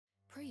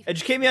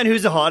Educate me on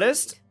who's the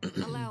hottest?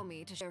 Allow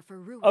me to share for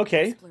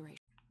Okay.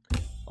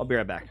 I'll be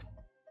right back.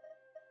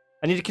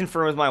 I need to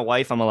confirm with my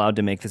wife I'm allowed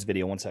to make this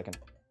video. 1 second.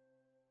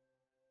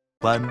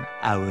 1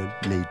 hour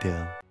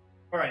later.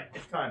 Alright,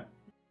 it's time.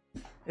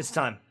 It's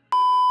time.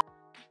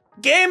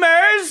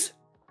 Gamers!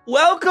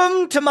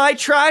 Welcome to my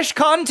trash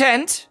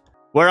content,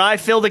 where I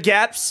fill the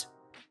gaps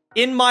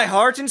in my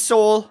heart and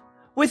soul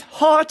with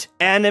hot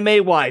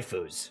anime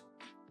waifus.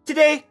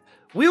 Today,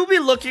 we will be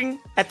looking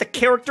at the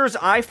characters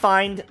I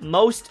find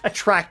most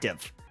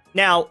attractive.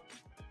 Now,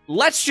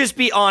 let's just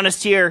be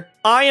honest here.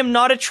 I am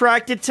not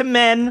attracted to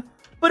men,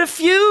 but a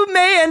few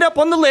may end up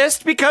on the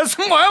list because,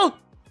 well,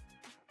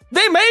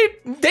 they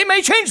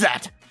may change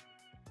that.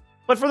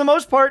 But for the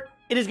most part,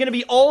 it is going to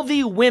be all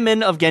the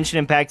women of Genshin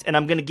Impact, and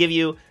I'm going to give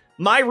you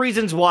my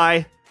reasons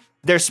why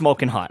they're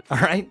smoking hot, all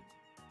right?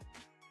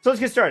 So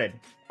let's get started.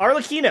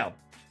 Arlecchino.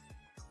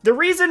 The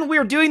reason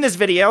we're doing this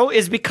video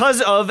is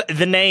because of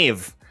the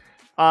Knave.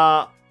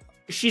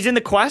 She's in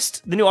the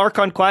quest, the new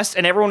Archon quest,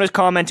 and everyone was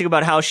commenting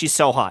about how she's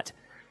so hot.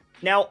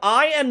 Now,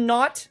 I am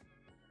not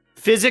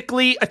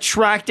physically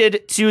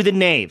attracted to the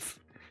Knave,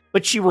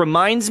 but she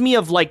reminds me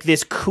of like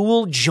this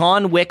cool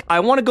John Wick. I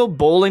want to go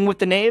bowling with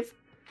the Knave,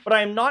 but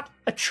I am not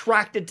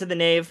attracted to the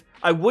Knave.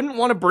 I wouldn't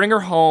want to bring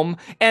her home,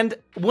 and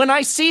when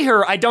I see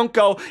her, I don't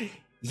go,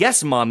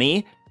 yes,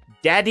 mommy,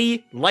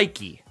 daddy,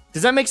 likey.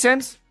 Does that make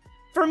sense?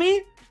 For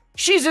me,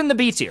 she's in the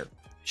B tier.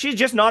 She's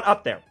just not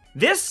up there.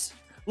 This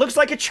looks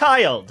like a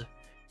child,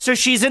 so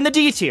she's in the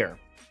D tier.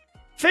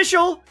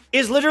 Fischl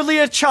is literally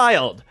a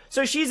child,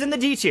 so she's in the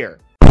D tier.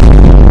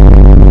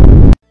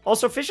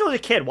 Also, Fischl is a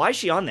kid. Why is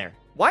she on there?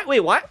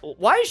 Wait,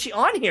 why is she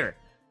on here?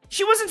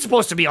 She wasn't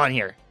supposed to be on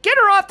here. Get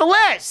her off the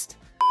list!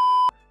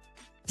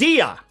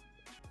 Dia.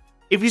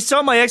 If you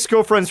saw my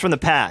ex-girlfriends from the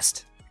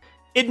past,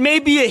 it may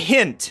be a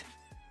hint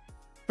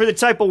for the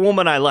type of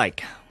woman I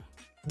like.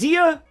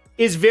 Dia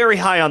is very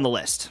high on the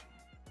list.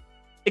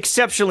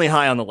 Exceptionally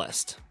high on the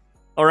list.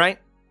 Alright?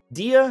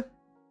 Dia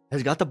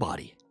has got the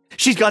body.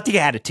 She's got the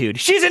attitude.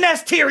 She's an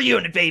S-tier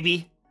unit,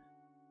 baby!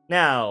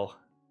 Now,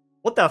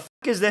 what the f***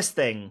 is this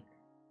thing?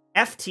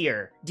 F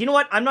tier. Do you know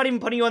what? I'm not even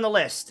putting you on the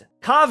list.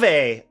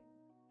 Kaveh.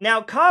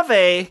 Now,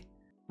 Kaveh,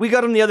 we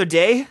got him the other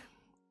day.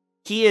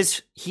 He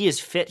is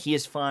fit. He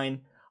is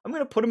fine. I'm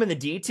gonna put him in the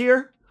D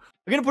tier.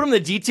 I'm gonna put him in the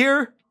D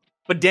tier,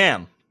 but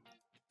damn.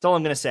 That's all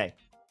I'm gonna say.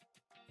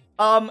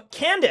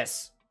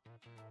 Candace.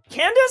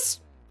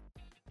 Candace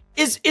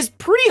is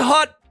pretty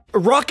hot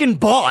rockin'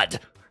 bod.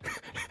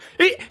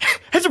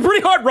 It's a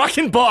pretty hot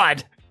rockin'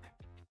 bod.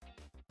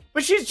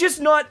 But she's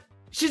not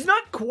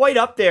quite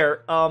up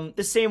there,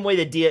 the same way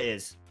that Dia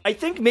is. I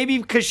think maybe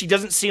because she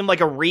doesn't seem like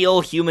a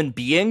real human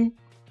being.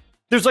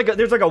 There's like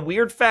a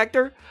weird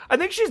factor. I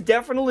think she's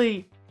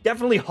definitely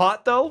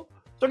hot though.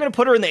 So I'm gonna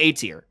put her in the A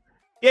tier.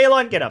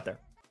 Yelan, get up there.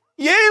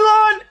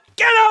 Yelan,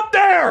 get up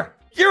there!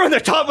 You're on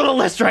the top of the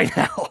list right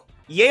now.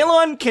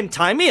 Yelan can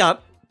tie me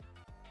up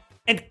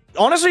and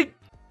honestly,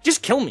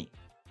 just kill me.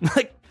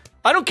 Like,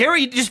 I don't care.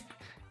 You just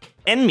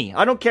end me.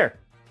 I don't care.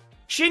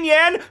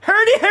 Xinyan,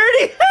 hurdy,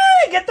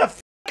 hey, get the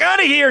f out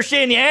of here,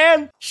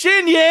 Xinyan.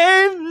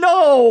 Xinyan,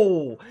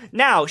 no.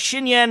 Now,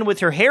 Xinyan with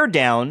her hair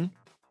down.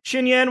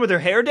 Xinyan with her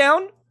hair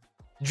down,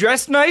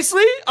 dressed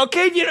nicely.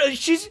 Okay, you know,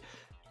 she's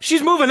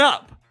moving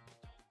up.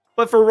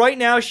 But for right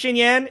now,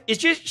 Xinyan is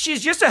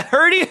she's just a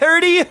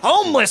hurdy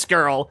homeless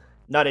girl.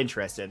 Not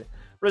interested.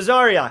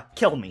 Rosaria,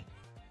 kill me.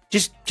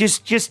 Just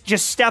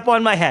step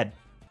on my head.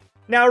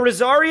 Now,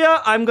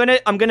 Rosaria, I'm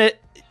gonna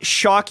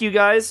shock you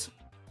guys.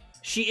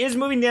 She is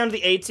moving down to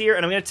the A tier,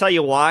 and I'm gonna tell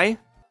you why.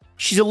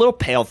 She's a little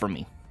pale for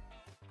me.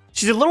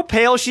 She's a little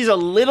pale. She's a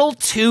little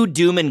too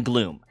doom and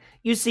gloom.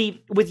 You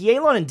see, with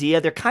Yelan and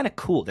Dia, they're kind of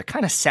cool. They're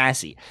kind of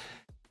sassy.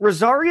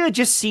 Rosaria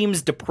just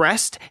seems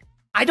depressed.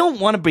 I don't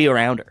want to be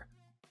around her.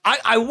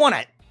 I want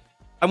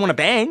to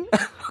bang,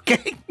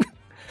 okay?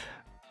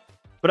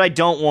 But I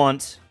don't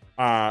want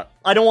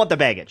the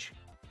baggage.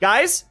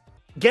 Guys,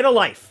 get a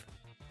life.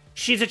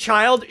 She's a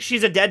child.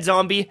 She's a dead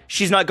zombie.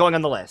 She's not going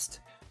on the list.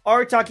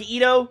 Arataki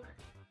Ito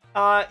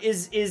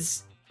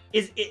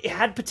it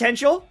had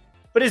potential,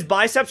 but his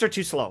biceps are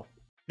too slow.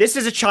 This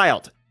is a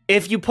child.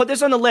 If you put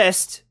this on the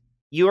list,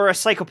 you are a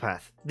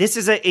psychopath. This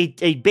is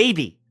a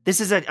baby.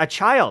 This is a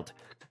child.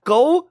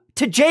 Go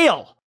to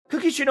jail.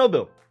 Cookie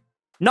Shinobu.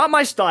 Not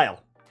my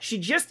style. She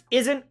just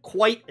isn't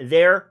quite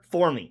there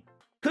for me.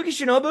 Cookie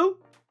Shinobu,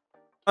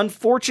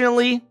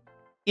 unfortunately,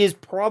 is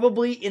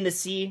probably in the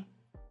C,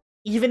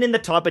 even in the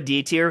top of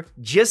D tier,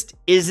 just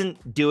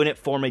isn't doing it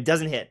for me.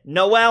 Doesn't hit.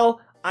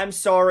 Noelle, I'm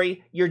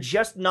sorry. You're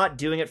just not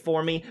doing it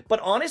for me. But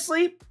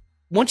honestly,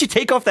 once you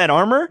take off that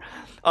armor,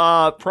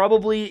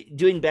 probably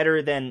doing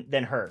better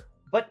than her.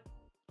 But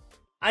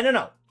I don't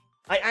know.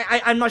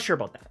 I'm not sure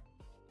about that.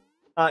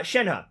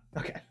 Shenhe.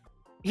 Okay.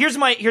 Here's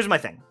my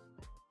thing.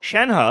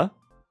 Shenhe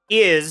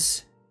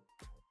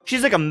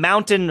she's like a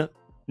mountain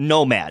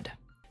nomad.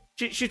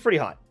 She's pretty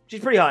hot. She's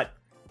pretty hot.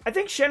 I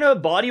think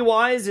Shenhe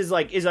body-wise is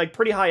like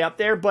pretty high up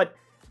there, but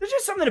there's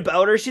just something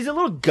about her. She's a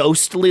little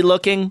ghostly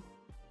looking.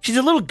 She's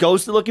a little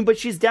ghostly looking, but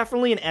she's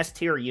definitely an S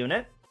tier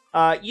unit.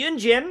 Yun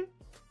Jin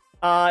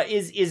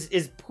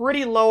is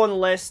pretty low on the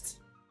list.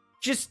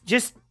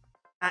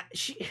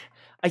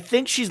 I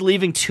think she's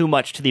leaving too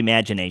much to the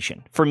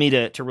imagination for me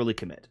to really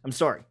commit. I'm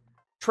sorry.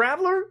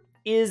 Traveler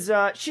is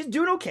she's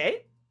doing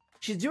okay.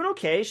 She's doing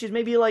okay. She's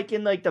maybe like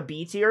in like the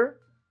B tier.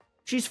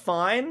 She's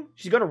fine.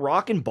 She's got a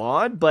rockin'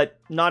 bod, but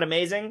not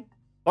amazing.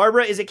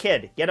 Barbara is a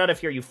kid. Get out of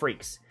here, you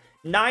freaks.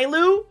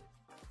 Nailu,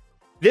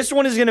 this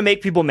one is gonna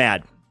make people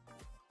mad.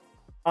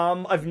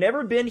 I've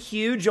never been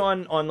huge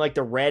on like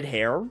the red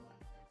hair,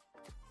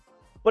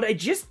 but I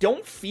just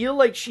don't feel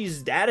like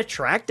she's that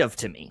attractive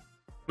to me.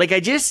 Like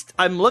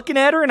I'm looking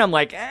at her and I'm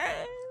like,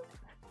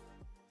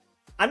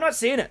 I'm not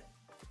seeing it.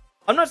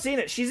 I'm not seeing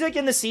it. She's like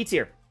in the C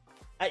tier.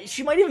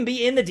 She might even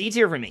be in the D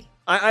tier for me.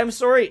 I'm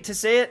sorry to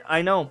say it.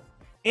 I know.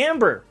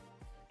 Amber.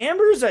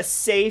 Amber's a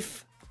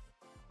safe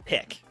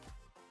pick.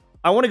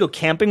 I want to go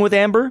camping with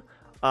Amber.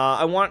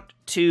 I want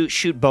to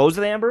shoot bows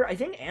with Amber. I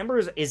think Amber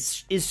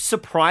is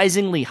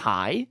surprisingly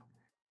high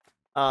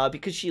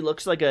because she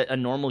looks like a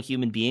normal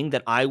human being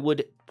that I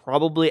would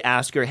probably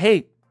ask her,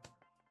 hey,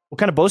 what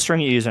kind of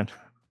bowstring are you using?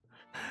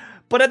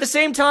 But at the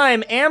same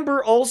time,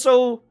 Amber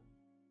also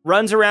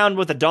runs around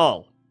with a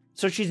doll.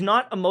 So she's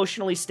not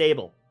emotionally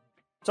stable.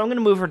 So I'm going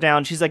to move her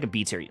down. She's like a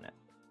B tier unit.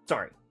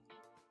 Sorry.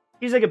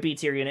 She's like a B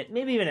tier unit,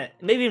 maybe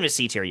even a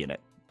C tier unit.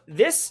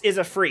 This is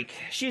a freak.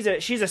 She's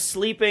a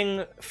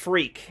sleeping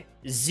freak.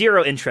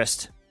 Zero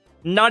interest.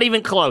 Not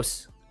even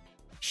close.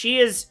 She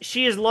is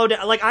low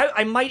down. Like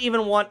I might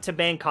even want to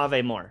bang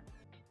Kaveh more.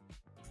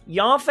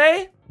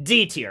 Yanfei,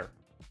 D tier.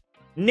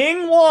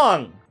 Ning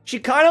Wang. She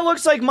kind of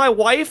looks like my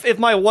wife if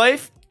my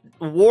wife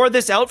wore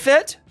this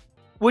outfit,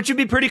 which would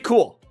be pretty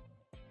cool.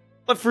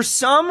 But for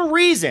some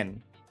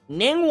reason,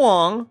 Ning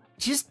Wang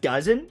just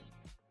doesn't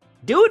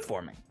do it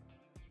for me.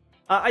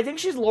 I think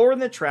she's lower than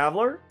the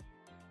Traveler.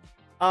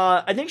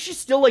 I think she's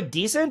still, like,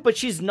 decent, but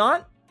she's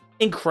not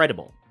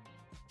incredible.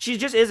 She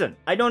just isn't.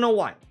 I don't know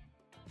why.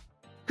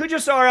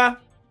 Kujosara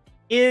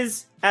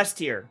is S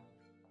tier.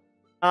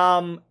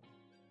 I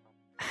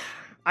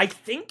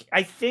think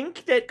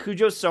that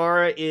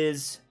Kujosara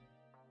is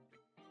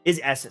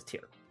S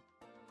tier.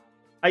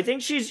 I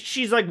think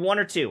she's like 1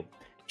 or 2.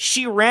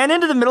 She ran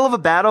into the middle of a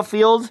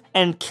battlefield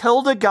and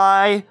killed a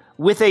guy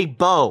with a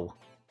bow.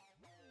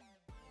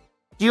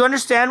 Do you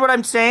understand what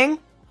I'm saying?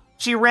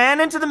 She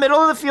ran into the middle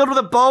of the field with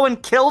a bow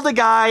and killed a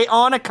guy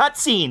on a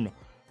cutscene.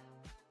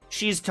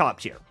 She's top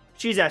tier.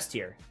 She's S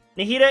tier.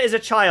 Nahida is a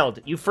child.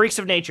 You freaks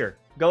of nature.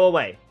 Go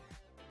away.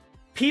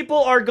 People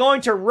are going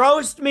to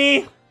roast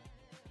me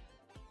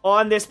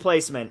on this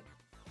placement.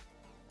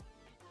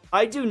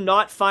 I do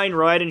not find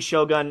Raiden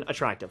Shogun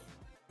attractive.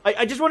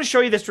 I just want to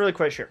show you this really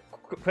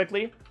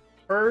quickly.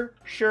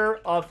 Hersher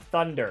of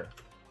Thunder.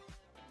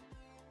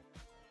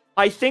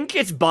 I think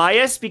it's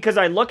biased because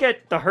I look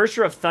at the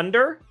Hersher of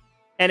Thunder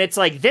and it's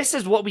like, this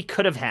is what we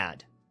could have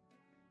had.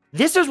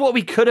 This is what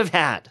we could have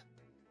had.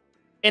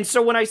 And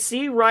so when I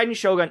see Raiden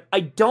Shogun, I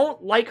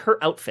don't like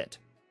her outfit.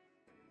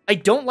 I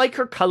don't like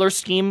her color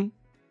scheme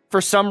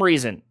for some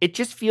reason. It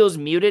just feels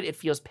muted. It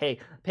feels pale.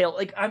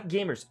 Like, I'm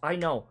gamers. I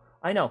know.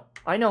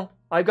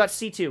 I've got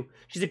C2.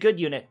 She's a good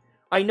unit.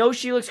 I know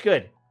she looks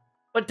good.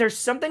 But there's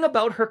something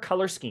about her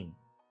color scheme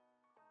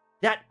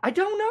that I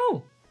don't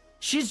know.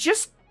 She's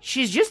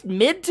just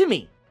mid to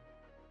me.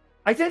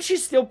 I think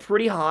she's still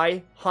pretty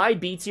high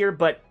B tier,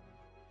 but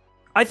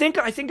I think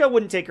I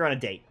wouldn't take her on a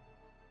date.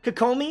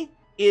 Kokomi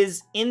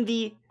is in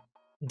the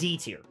D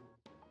tier.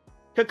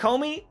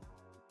 Kokomi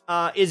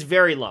is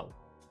very low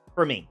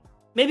for me.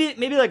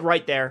 Maybe like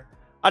right there.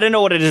 I don't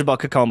know what it is about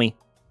Kokomi.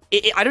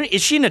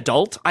 Is she an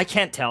adult? I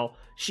can't tell.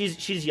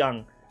 She's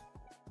young.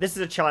 This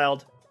is a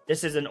child.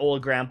 This is an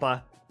old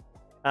grandpa.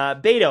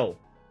 Beto.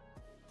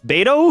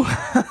 Beto?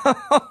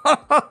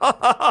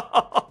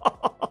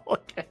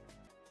 Okay.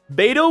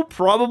 Beto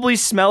probably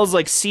smells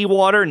like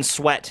seawater and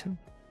sweat.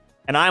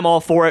 And I'm all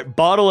for it.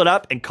 Bottle it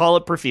up and call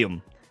it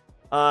perfume.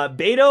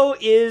 Beto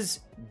is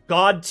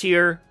God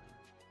tier.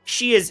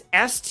 She is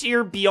S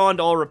tier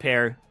beyond all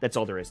repair. That's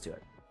all there is to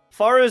it.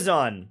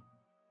 Farazan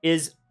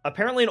is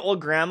apparently an old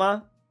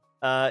grandma.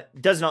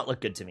 Does not look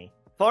good to me.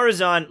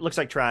 Farazan looks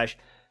like trash.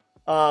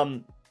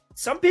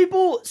 Some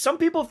people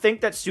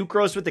think that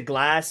Sucrose with the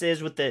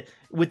glasses, with the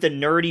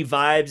nerdy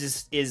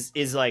vibes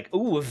is like,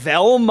 ooh,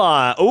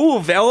 Velma. Ooh,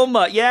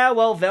 Velma. Yeah,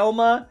 well,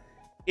 Velma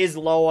is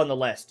low on the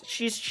list.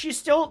 She's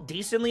still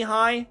decently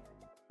high,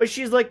 but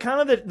she's like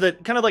kind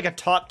of like a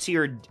top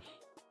tier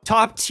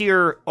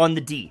on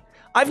the D.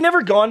 I've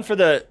never gone for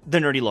the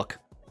nerdy look.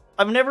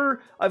 I've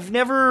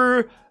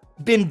never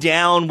been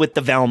down with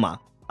the Velma.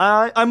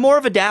 I'm more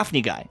of a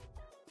Daphne guy.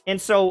 And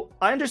so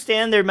I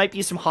understand there might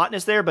be some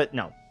hotness there, but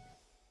no.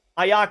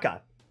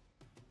 Ayaka.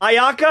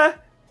 Ayaka,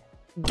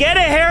 get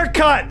a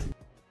haircut.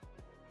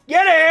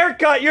 Get a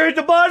haircut. You're at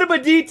the bottom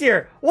of D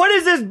tier. What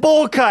is this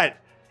bowl cut?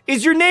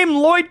 Is your name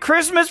Lloyd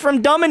Christmas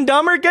from Dumb and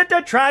Dumber? Get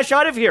that trash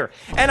out of here.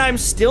 And I'm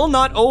still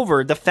not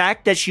over the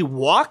fact that she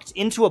walked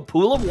into a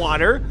pool of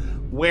water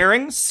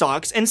wearing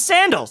socks and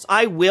sandals.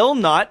 I will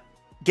not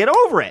get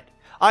over it.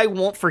 I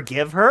won't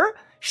forgive her.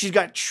 She's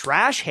got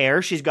trash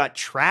hair. She's got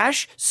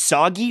trash,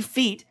 soggy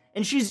feet.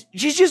 And she's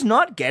just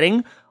not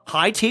getting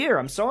high tier.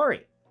 I'm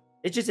sorry.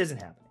 It just isn't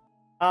happening.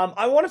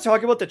 I want to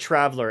talk about the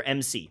Traveler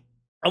MC.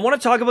 I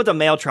want to talk about the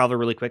male Traveler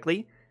really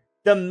quickly.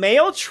 The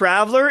male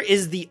Traveler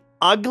is the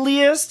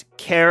ugliest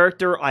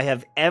character I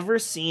have ever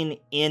seen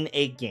in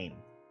a game.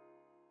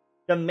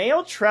 The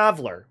male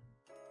Traveler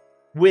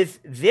with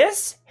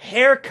this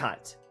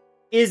haircut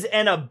is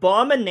an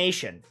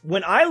abomination.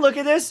 When I look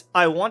at this,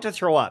 I want to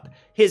throw up.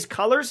 His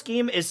color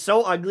scheme is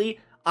so ugly.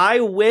 I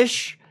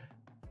wish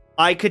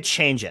I could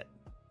change it.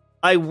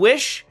 I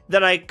wish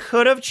that I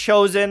could have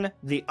chosen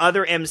the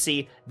other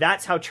MC.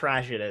 That's how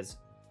trash it is.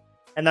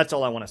 And that's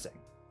all I want to say.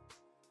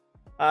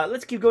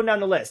 Let's keep going down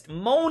the list.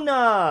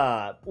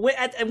 Mona.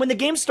 When the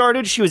game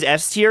started, she was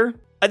S tier.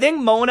 I think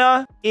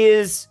Mona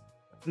is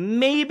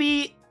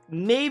maybe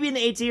in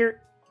the A tier,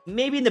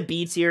 maybe in the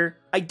B tier.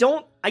 I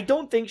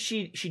don't think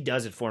she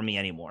does it for me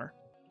anymore.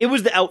 It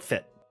was the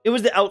outfit.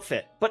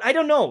 But I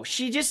don't know.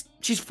 She's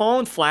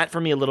fallen flat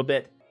for me a little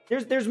bit.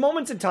 There's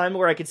moments in time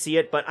where I could see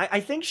it, but I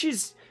think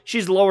she's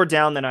lower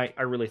down than I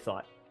really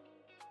thought.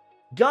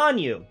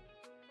 Ganyu.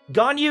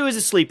 Ganyu is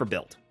a sleeper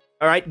build.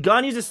 All right,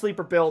 Ganyu's a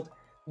sleeper build.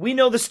 We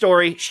know the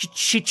story.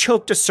 She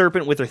choked a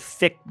serpent with her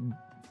thick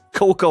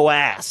cocoa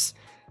ass.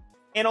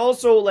 And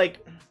also,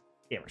 like,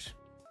 gamers.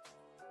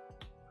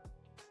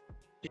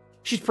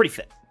 She's pretty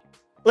fit.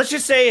 Let's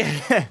just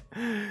say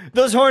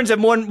those horns have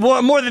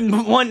more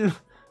than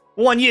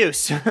one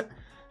use.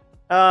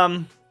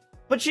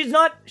 But she's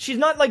not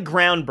like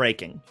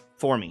groundbreaking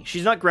for me.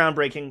 She's not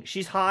groundbreaking.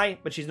 She's high,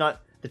 but she's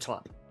not the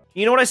top.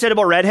 You know what I said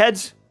about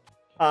redheads?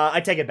 I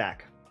take it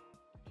back.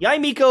 Yai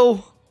Miko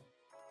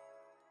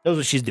knows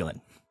what she's doing.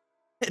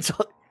 It's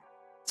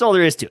all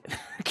there is to it.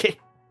 Okay.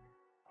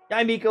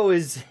 Yai Miko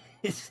is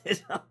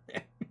up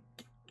there.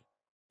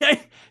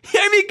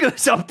 Yai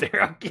Miko's up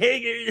there,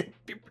 okay?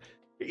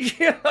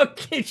 Yeah,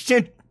 okay,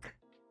 shit.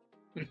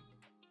 That's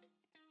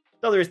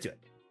all there is to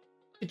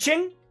it.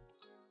 Ching?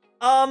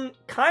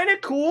 Kind of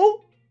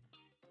cool.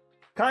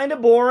 Kind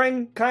of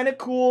boring. Kind of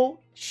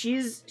cool.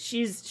 She's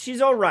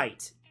all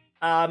right.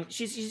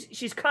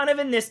 She's kind of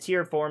in this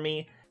tier for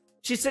me.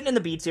 She's sitting in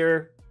the B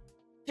tier.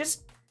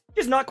 Just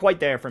not quite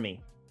there for me.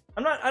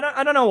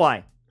 I don't know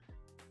why.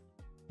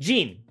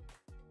 Jean.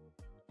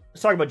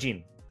 Let's talk about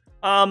Jean.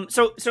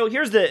 So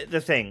here's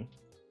the thing.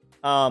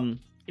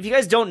 If you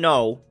guys don't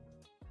know,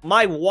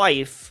 my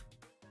wife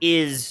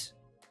is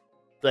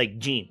like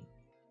Jean.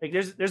 Like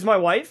there's my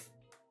wife,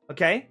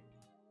 okay?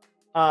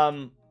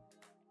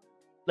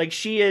 Like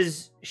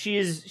she's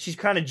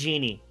kind of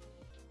Genie.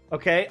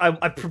 Okay?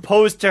 I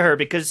proposed to her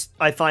because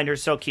I find her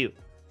so cute.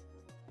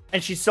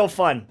 And she's so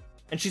fun.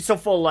 And she's so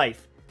full of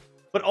life.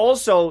 But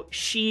also,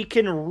 she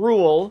can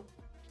rule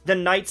the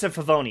Knights of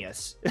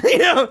Favonius. You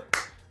know?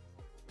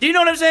 Do you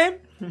know what I'm saying?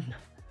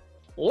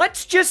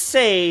 Let's just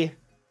say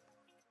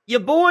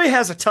your boy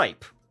has a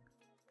type.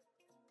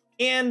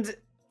 And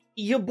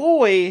your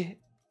boy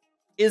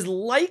is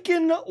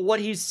liking what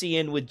he's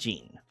seeing with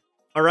Jean.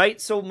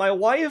 Alright? So my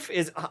wife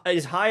is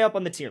high up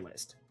on the tier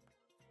list.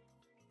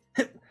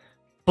 But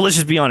let's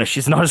just be honest,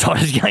 she's not as hot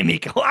as Yai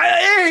Miko.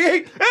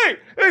 Hey,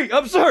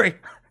 I'm sorry.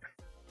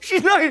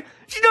 She's not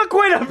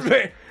quite up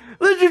there.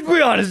 Let's just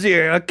be honest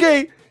here,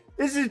 okay?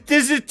 This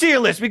is tier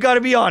list. We gotta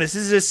be honest.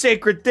 This is a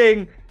sacred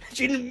thing.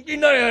 She's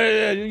not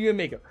Yai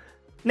Miko.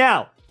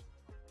 Now,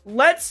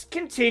 let's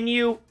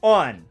continue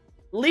on.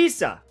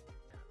 Lisa.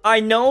 I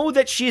know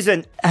that she's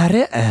an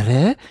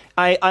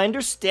I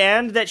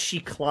understand that she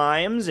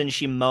climbs and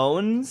she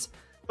moans,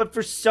 but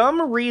for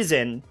some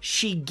reason,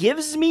 she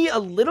gives me a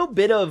little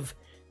bit of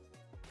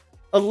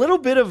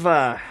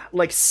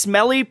like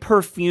smelly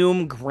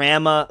perfume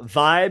grandma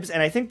vibes,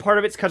 and I think part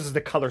of it's because of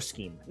the color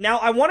scheme. Now,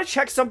 I want to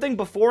check something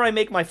before I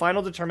make my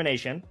final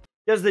determination.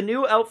 Does the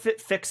new outfit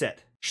fix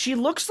it? She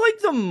looks like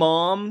the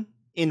mom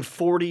in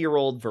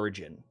 40-Year-Old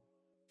Virgin.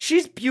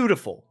 She's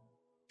beautiful.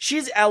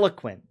 She's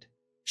eloquent.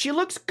 She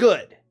looks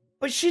good,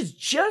 but she's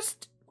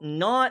just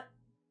not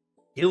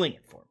doing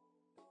it for me.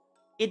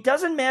 It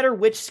doesn't matter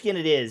which skin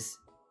it is.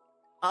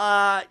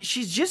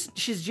 She's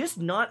just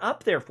not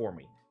up there for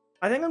me.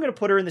 I think I'm going to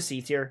put her in the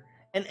C tier.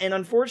 And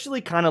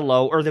unfortunately kind of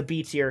low, or the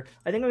B tier.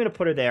 I think I'm going to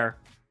put her there.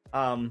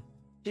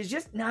 She's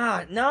just,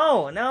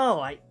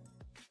 no.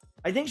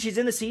 I think she's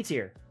in the C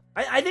tier.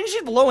 I think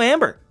she's below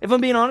Amber, if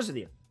I'm being honest with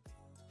you.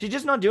 She's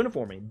just not doing it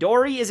for me.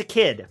 Dory is a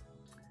kid.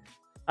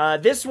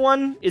 This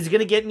one is going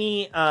to get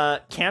me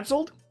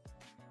canceled.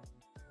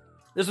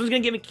 This one's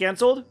going to get me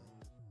canceled.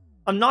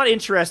 I'm not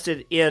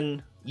interested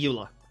in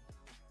Eula.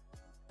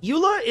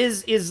 Eula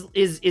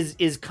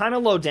is kind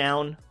of low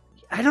down.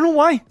 I don't know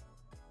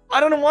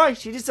why.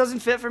 She just doesn't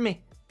fit for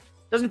me.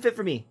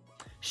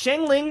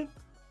 Shangling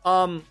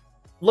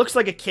looks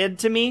like a kid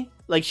to me.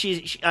 Like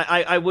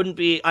I wouldn't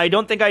be. I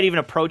don't think I'd even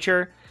approach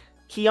her.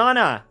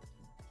 Kiana,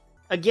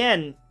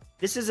 again,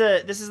 this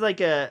is like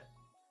a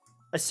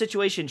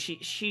situation.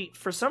 She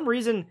for some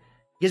reason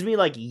gives me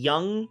like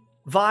young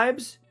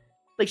vibes.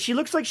 Like she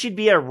looks like she'd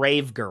be a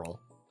rave girl.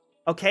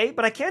 Okay,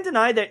 but I can't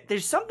deny that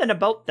there's something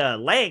about the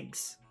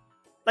legs.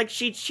 Like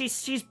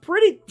she's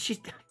pretty.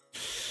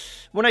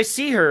 When I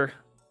see her,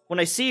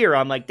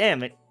 I'm like,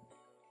 damn it,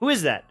 who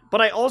is that?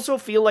 But I also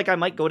feel like I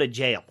might go to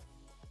jail,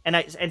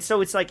 and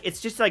so it's like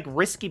it's just like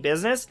risky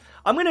business.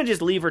 I'm gonna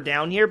just leave her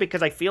down here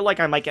because I feel like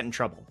I might get in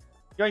trouble.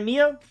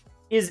 Yoimiya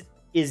is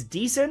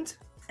decent,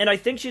 and I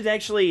think she's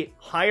actually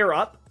higher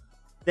up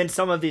than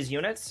some of these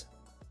units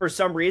for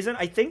some reason.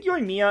 I think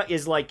Yoimiya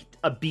is like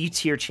a B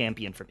tier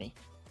champion for me.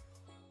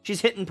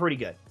 She's hitting pretty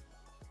good.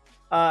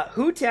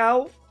 Hu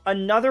Tao,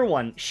 another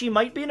one. She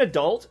might be an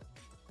adult,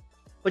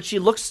 but she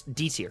looks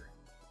D tier.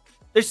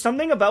 There's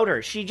something about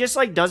her. She just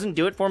like doesn't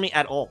do it for me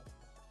at all.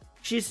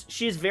 She's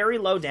very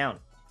low down.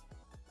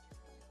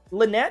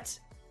 Lynette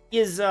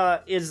is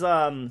I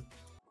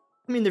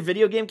mean they're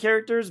video game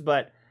characters,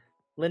 but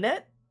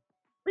Lynette,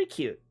 pretty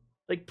cute.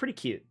 Like pretty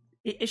cute.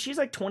 She's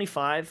like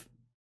 25.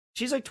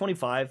 She's like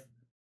 25.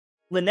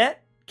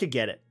 Lynette could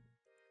get it.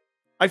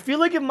 I feel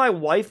like if my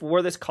wife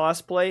wore this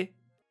cosplay,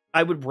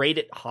 I would rate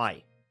it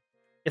high.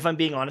 If I'm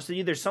being honest with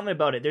you, there's something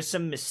about it. There's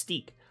some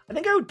mystique. I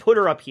think I would put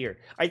her up here.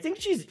 I think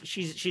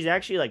she's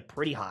actually like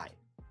pretty high,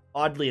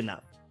 oddly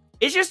enough.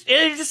 It's just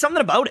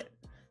something about it.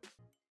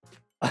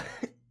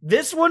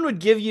 This one would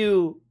give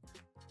you.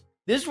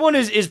 This one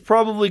is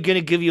probably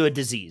gonna give you a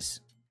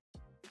disease.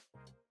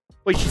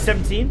 Wait, she's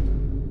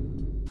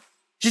 17?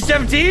 She's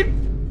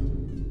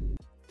 17?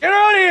 Get her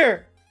out of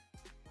here!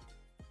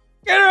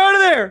 Get her out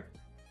of there!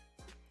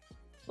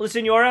 La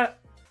Senora,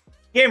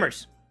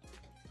 gamers.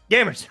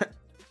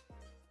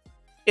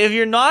 If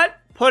you're not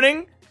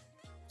putting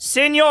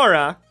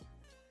Senora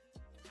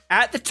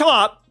at the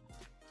top,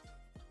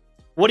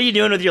 what are you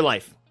doing with your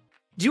life?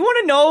 Do you want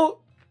to know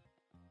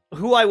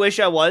who I wish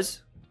I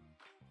was?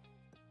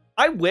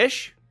 I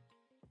wish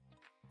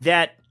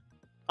that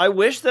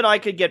I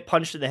could get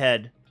punched in the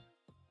head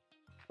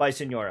by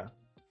Senora.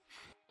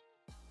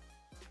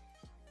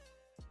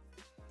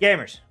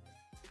 Gamers.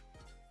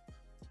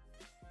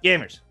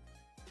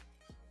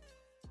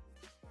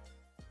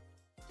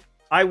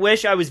 I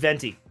wish I was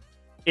Venti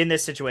in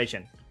this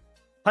situation.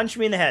 Punch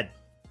me in the head.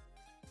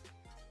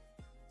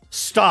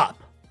 Stop.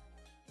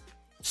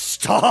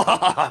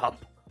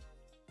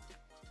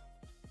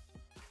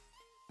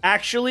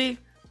 Actually,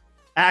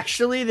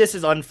 this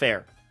is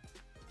unfair.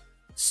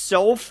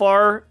 So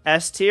far,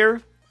 S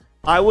tier,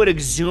 I would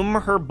exhume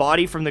her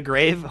body from the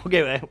grave.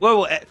 Okay,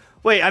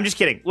 wait, I'm just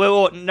kidding.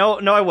 Wait, no,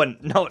 I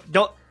wouldn't. No,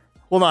 don't.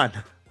 Hold on.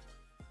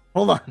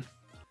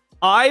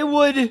 I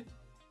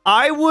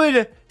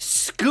would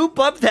scoop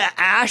up the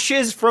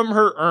ashes from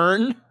her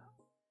urn.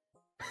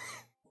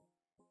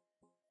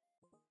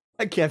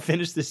 I can't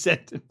finish this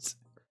sentence.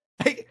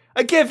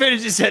 I can't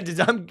finish this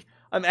sentence.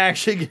 I'm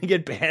actually gonna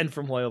get banned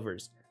from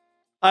Hoyoverse.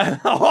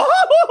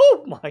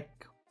 Oh my god.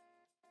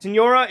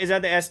 Senora is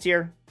at the S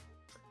tier.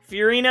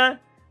 Fiorina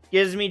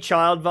gives me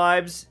child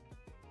vibes.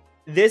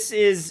 This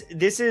is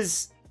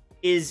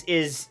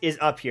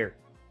up here.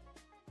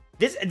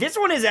 This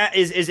one is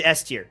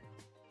S tier.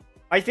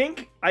 I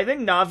think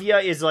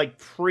Navia is like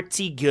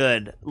pretty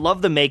good.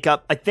 Love the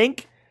makeup. I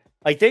think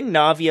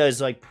Navia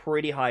is like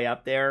pretty high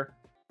up there.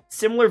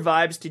 Similar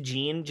vibes to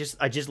Jean.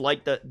 I just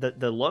like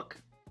the look.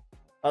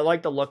 I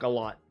like the look a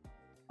lot.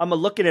 I'm a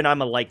looking and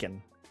I'm a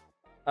liking.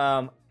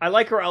 I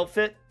like her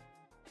outfit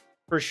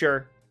for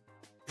sure.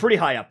 Pretty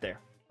high up there.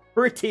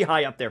 Pretty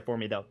high up there for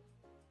me though.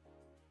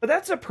 But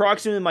that's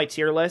approximately my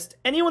tier list.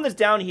 Anyone that's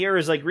down here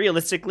is like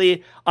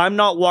realistically, I'm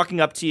not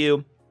walking up to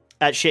you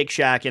at Shake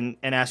Shack and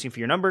asking for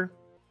your number.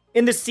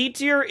 In the C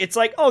tier, it's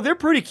like, oh, they're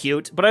pretty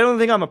cute, but I don't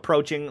think I'm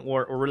approaching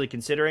or really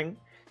considering.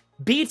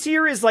 B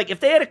tier is like, if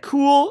they had a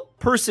cool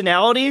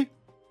personality,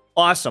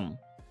 awesome.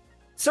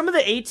 Some of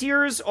the A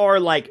tiers are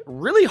like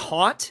really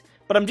hot,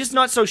 but I'm just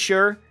not so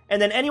sure.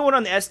 And then anyone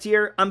on the S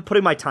tier, I'm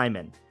putting my time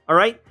in. All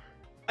right?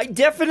 I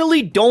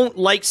definitely don't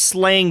like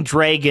slaying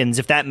dragons,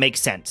 if that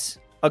makes sense.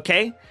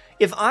 Okay?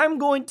 If I'm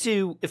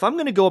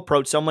gonna go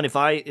approach someone, if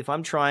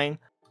I'm trying,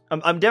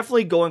 I'm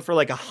definitely going for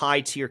like a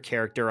high tier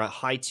character, a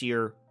high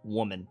tier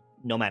woman,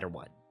 no matter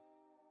what.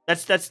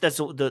 That's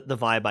the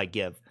vibe I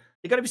give.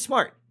 They gotta be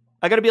smart.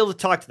 I gotta be able to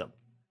talk to them.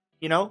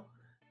 You know?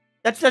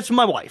 That's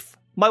my wife.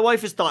 My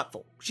wife is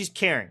thoughtful. She's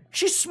caring.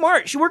 She's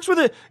smart. She works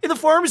in the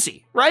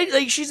pharmacy, right?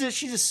 Like she's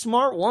a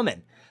smart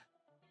woman.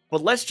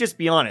 But let's just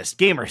be honest,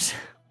 gamers.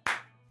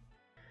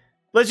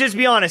 Let's just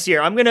be honest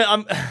here.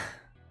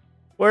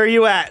 Where are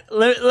you at?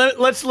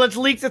 Let's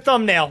leak the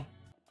thumbnail.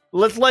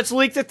 Let's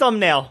leak the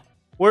thumbnail.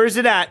 Where is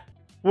it at?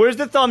 Where's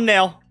the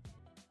thumbnail?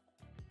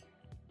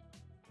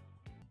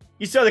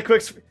 You saw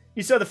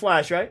the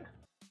flash, right?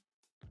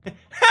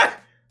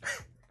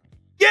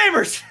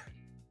 Gamers!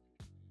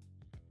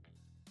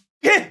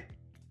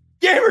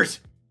 Gamers!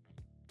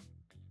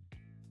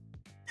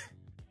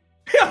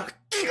 Oh,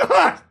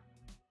 God!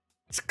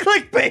 It's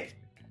clickbait!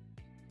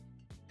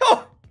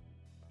 Oh!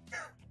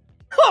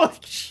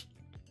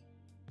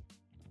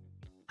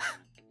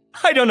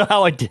 I don't know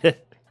how I did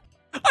it.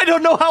 I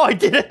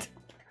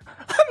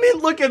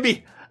mean, look at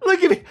me.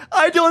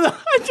 I don't know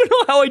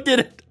how I did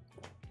it.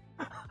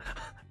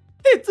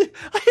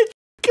 I hit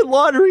the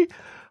lottery.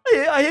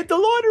 I hit the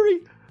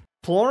lottery.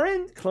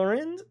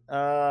 Chlorind?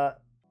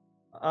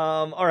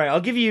 All right,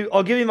 I'll give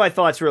you my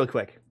thoughts real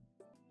quick.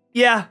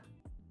 Yeah,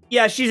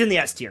 she's in the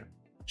S tier.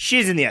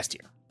 She's in the S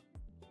tier.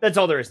 That's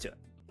all there is to it.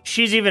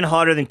 She's even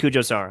hotter than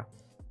Kujo Sara.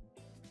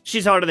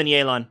 She's hotter than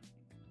Yelan.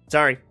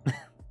 Sorry.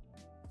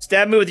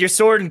 Stab me with your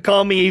sword and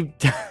call me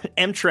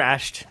M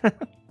trashed.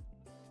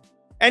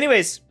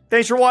 Anyways,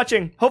 thanks for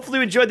watching. Hopefully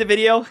you enjoyed the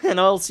video, and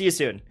I'll see you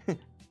soon.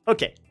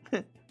 Okay.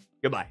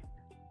 Goodbye.